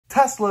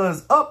Tesla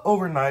is up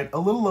overnight a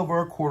little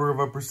over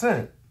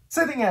 0.25%,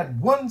 sitting at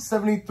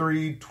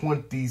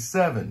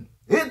 173.27.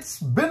 It's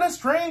been a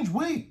strange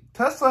week.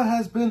 Tesla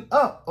has been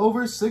up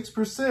over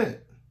 6%.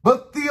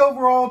 But the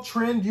overall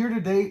trend year to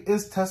date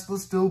is Tesla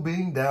still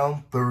being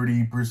down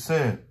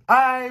 30%.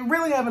 I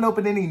really haven't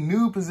opened any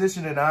new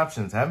position in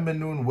options. Haven't been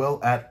doing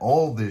well at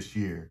all this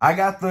year. I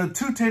got the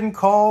 210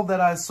 call that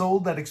I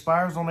sold that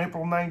expires on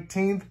April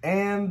 19th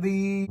and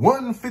the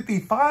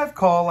 155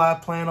 call I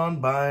plan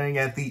on buying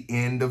at the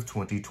end of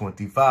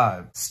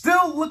 2025.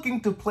 Still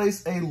looking to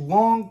place a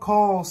long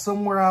call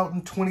somewhere out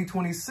in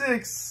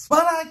 2026,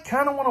 but I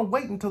kind of want to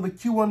wait until the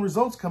Q1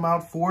 results come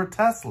out for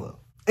Tesla.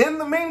 In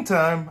the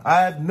meantime, I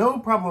have no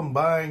problem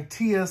buying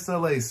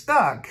TSLA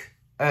stock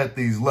at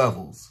these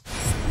levels.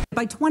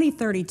 By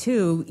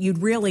 2032,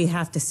 you'd really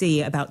have to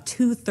see about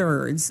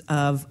 2/3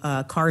 of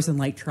cars and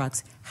light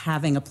trucks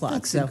having a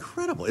plug. That's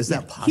incredible. Is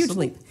that possible? Huge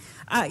leap.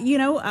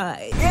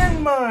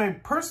 In my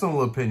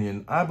personal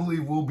opinion, I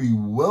believe we'll be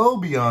well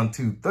beyond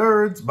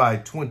 2/3 by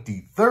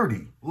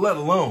 2030, let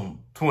alone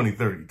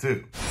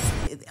 2032.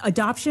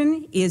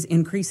 Adoption is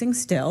increasing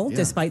still,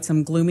 despite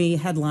some gloomy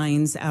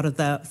headlines out of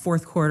the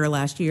fourth quarter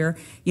last year.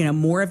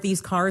 More of these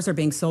cars are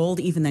being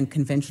sold even than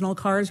conventional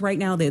cars right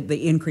now.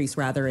 The increase,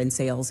 rather, in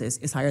sales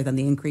is higher than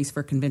the increase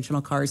for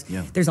conventional cars.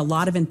 Yeah. There's a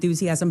lot of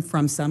enthusiasm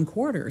from some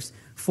quarters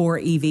for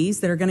EVs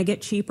that are going to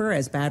get cheaper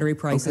as battery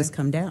prices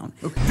come down.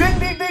 Okay. Ding,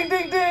 ding, ding,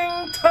 ding,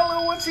 ding! Tell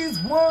her what she's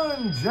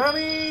won,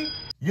 Johnny!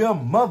 Your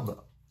mother.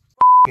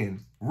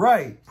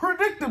 Right.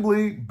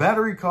 Predictably,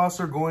 battery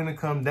costs are going to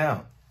come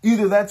down.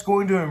 Either that's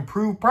going to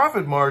improve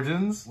profit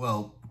margins,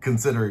 well,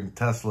 considering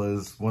Tesla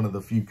is one of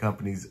the few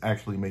companies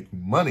actually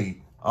making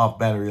money off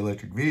battery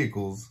electric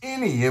vehicles,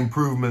 any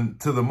improvement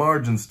to the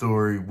margin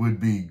story would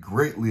be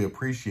greatly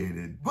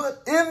appreciated.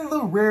 But in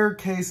the rare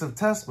case of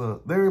Tesla,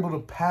 they're able to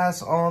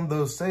pass on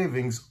those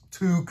savings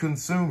to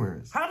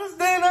consumers. How does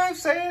Dan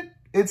Ives say it?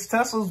 It's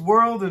Tesla's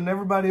world and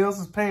everybody else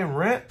is paying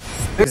rent.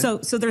 So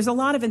there's a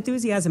lot of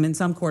enthusiasm in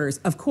some quarters.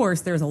 Of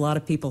course, there's a lot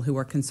of people who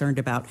are concerned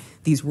about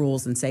these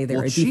rules and say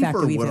they're a de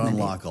facto cheaper would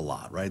unlock a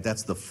lot, right?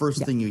 That's the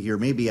first thing you hear.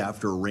 Maybe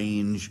after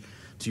range,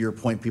 to your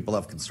point, people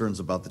have concerns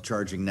about the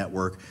charging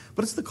network,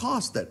 but it's the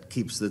cost that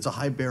it's a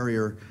high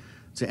barrier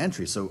to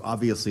entry. So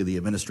obviously the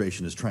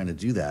administration is trying to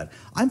do that.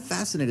 I'm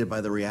fascinated by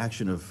the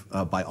reaction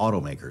by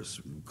automakers.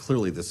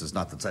 Clearly this is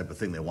not the type of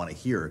thing they want to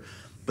hear,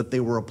 but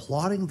they were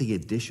applauding the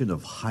addition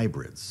of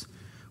hybrids,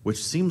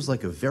 which seems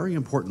like a very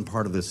important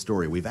part of this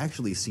story. We've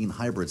actually seen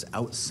hybrids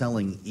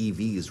outselling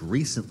EVs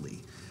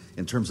recently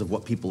in terms of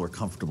what people are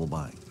comfortable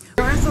buying.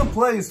 There is a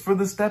place for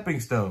the stepping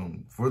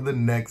stone for the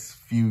next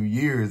few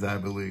years, I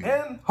believe.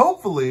 And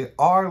hopefully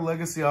our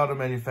legacy auto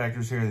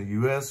manufacturers here in the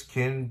US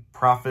can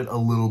profit a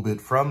little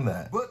bit from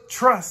that. But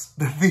trust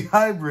that the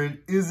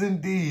hybrid is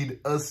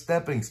indeed a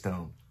stepping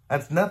stone.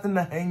 That's nothing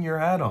to hang your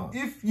hat on.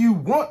 If you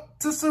want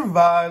to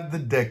survive the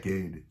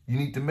decade, you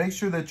need to make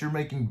sure that you're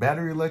making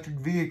battery electric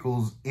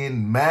vehicles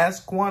in mass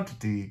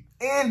quantity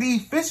and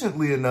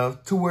efficiently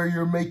enough to where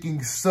you're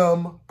making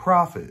some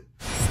profit.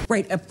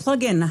 Right.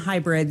 Plug-in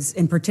hybrids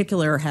in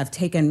particular have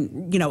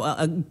taken,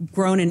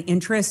 grown in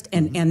interest.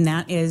 And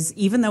that is,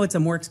 even though it's a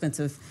more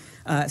expensive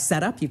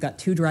setup, you've got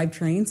two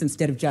drivetrains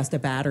instead of just a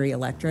battery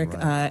electric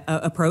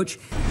approach.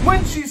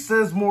 When she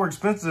says more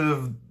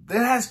expensive, it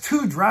has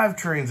two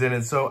drivetrains in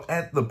it, so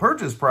at the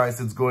purchase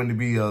price, it's going to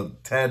be a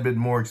tad bit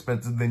more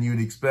expensive than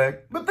you'd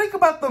expect. But think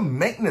about the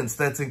maintenance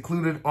that's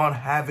included on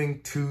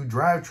having two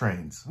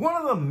drivetrains. One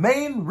of the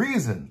main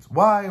reasons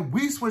why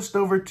we switched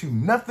over to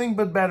nothing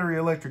but battery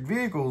electric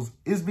vehicles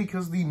is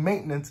because the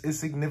maintenance is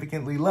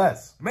significantly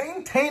less.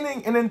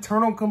 Maintaining an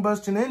internal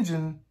combustion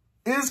engine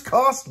is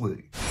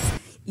costly.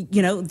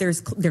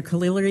 They're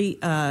clearly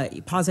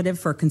positive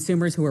for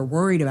consumers who are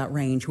worried about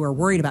range, who are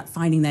worried about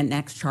finding that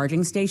next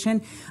charging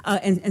station.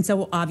 And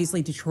so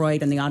obviously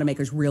Detroit and the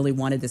automakers really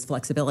wanted this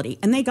flexibility,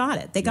 and they got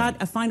it. They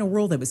got a final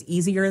rule that was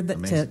easier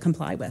to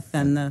comply with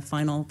than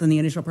the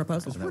initial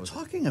proposal. We're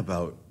talking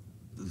about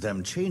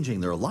them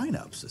changing their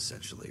lineups,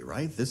 essentially,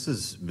 right? This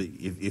is,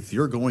 if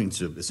you're going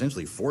to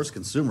essentially force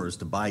consumers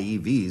to buy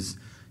EVs,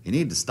 you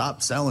need to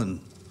stop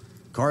selling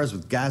cars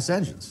with gas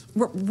engines.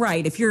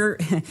 Right. If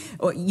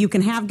you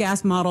can have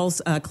gas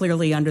models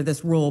clearly under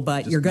this rule,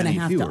 but you're going to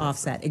have to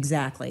offset.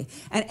 Exactly.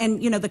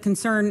 And the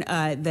concern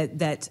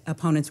that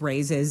opponents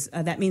raise is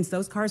that means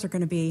those cars are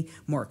going to be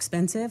more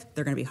expensive.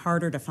 They're going to be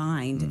harder to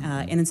find.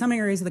 And in some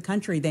areas of the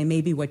country, they may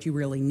be what you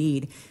really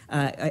need,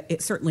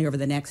 certainly over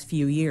the next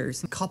few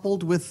years.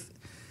 Coupled with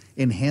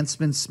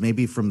enhancements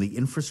maybe from the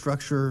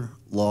infrastructure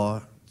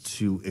law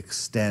to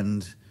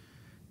extend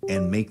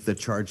and make the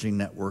charging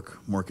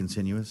network more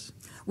continuous?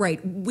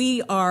 Right.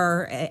 We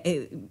are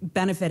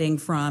benefiting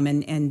from,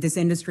 and this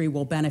industry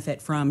will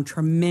benefit from,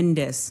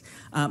 tremendous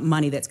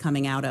money that's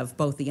coming out of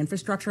both the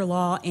infrastructure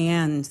law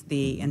and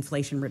the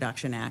Inflation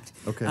Reduction Act.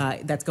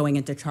 Okay. That's going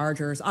into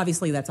chargers.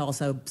 Obviously, that's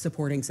also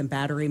supporting some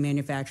battery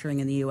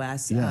manufacturing in the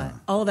U.S. Yeah.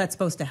 All of that's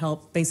supposed to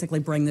help basically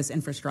bring this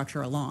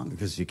infrastructure along.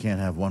 Because you can't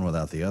have one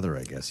without the other,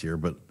 I guess, here.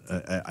 But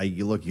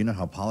you know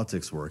how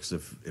politics works.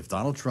 If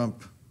Donald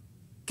Trump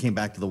came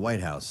back to the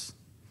White House,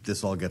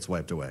 this all gets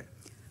wiped away.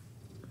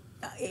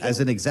 As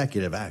an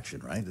executive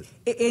action, right?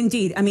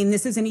 Indeed. I mean,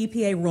 this is an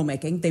EPA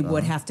rulemaking. They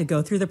would have to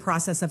go through the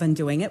process of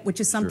undoing it, which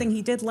is something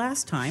he did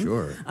last time.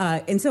 Sure.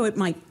 And so it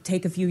might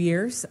take a few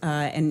years.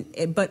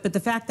 But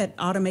the fact that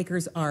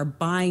automakers are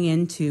buying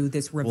into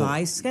this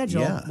revised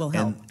schedule will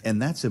help.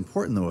 And that's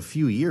important, though. A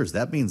few years,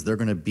 that means they're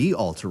going to be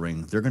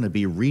altering, they're going to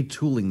be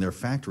retooling their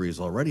factories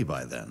already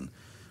by then,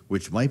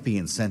 which might be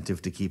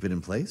incentive to keep it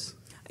in place.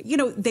 You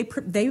know,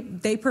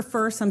 they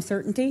prefer some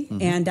certainty,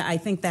 and I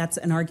think that's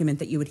an argument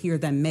that you would hear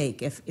them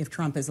make if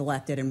Trump is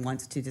elected and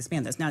wants to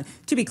disband this. Now,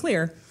 to be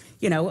clear,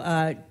 you know,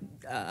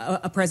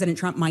 a President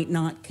Trump might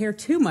not care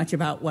too much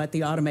about what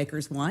the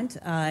automakers want.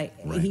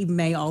 He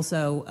may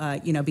also,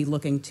 you know, be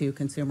looking to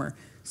consumer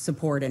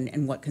support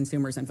and what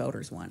consumers and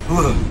voters want.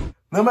 Look,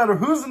 no matter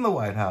who's in the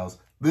White House,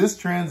 this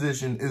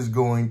transition is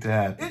going to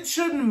happen. It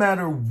shouldn't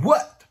matter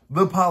what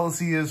the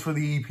policy is for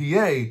the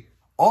EPA.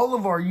 All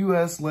of our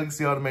U.S.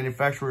 legacy auto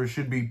manufacturers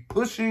should be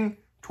pushing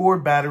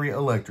toward battery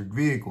electric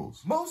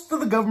vehicles. Most of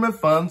the government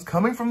funds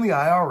coming from the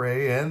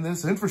IRA and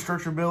this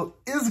infrastructure bill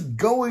is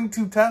going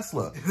to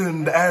Tesla.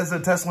 And as a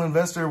Tesla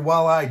investor,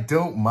 while I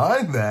don't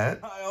mind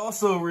that, I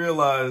also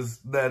realize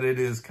that it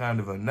is kind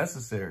of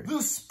unnecessary.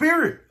 The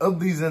spirit of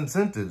these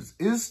incentives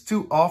is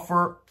to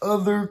offer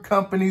other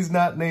companies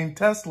not named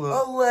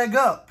Tesla a leg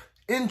up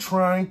in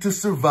trying to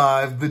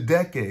survive the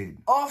decade.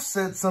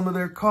 Offset some of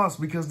their costs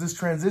because this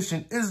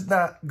transition is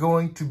not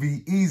going to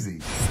be easy.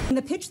 And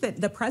the pitch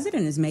that the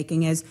president is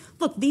making is,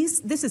 look,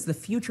 this is the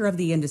future of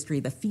the industry.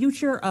 The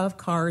future of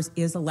cars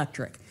is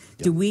electric.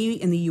 Yep. Do we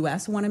in the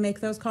U.S. want to make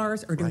those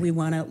cars, or do we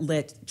want to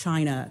let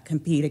China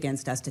compete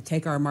against us to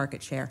take our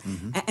market share?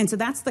 And so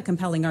that's the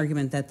compelling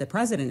argument that the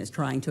president is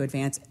trying to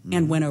advance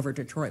and win over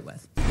Detroit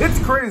with. It's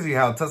crazy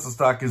how Tesla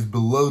stock is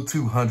below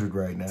 200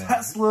 right now.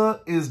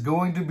 Tesla is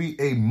going to be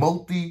a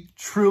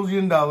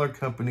multi-trillion-dollar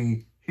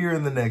company here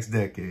in the next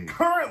decade.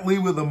 Currently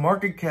with a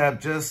market cap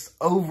just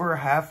over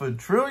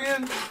 $500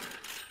 billion.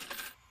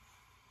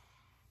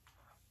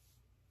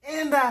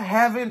 And I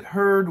haven't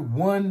heard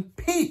one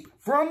peep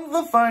from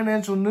the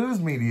financial news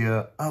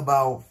media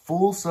about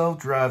full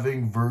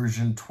self-driving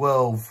version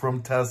 12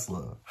 from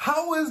Tesla.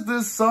 How is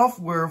this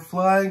software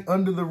flying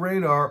under the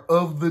radar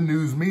of the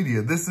news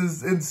media? This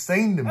is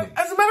insane to me.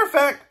 As a matter of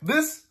fact,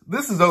 this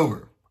is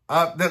over.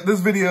 This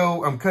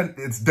video, I'm cutting,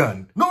 it's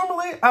done.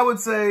 Normally, I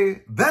would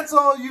say, that's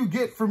all you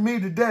get from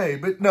me today,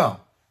 but no.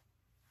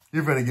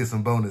 You're gonna get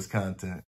some bonus content.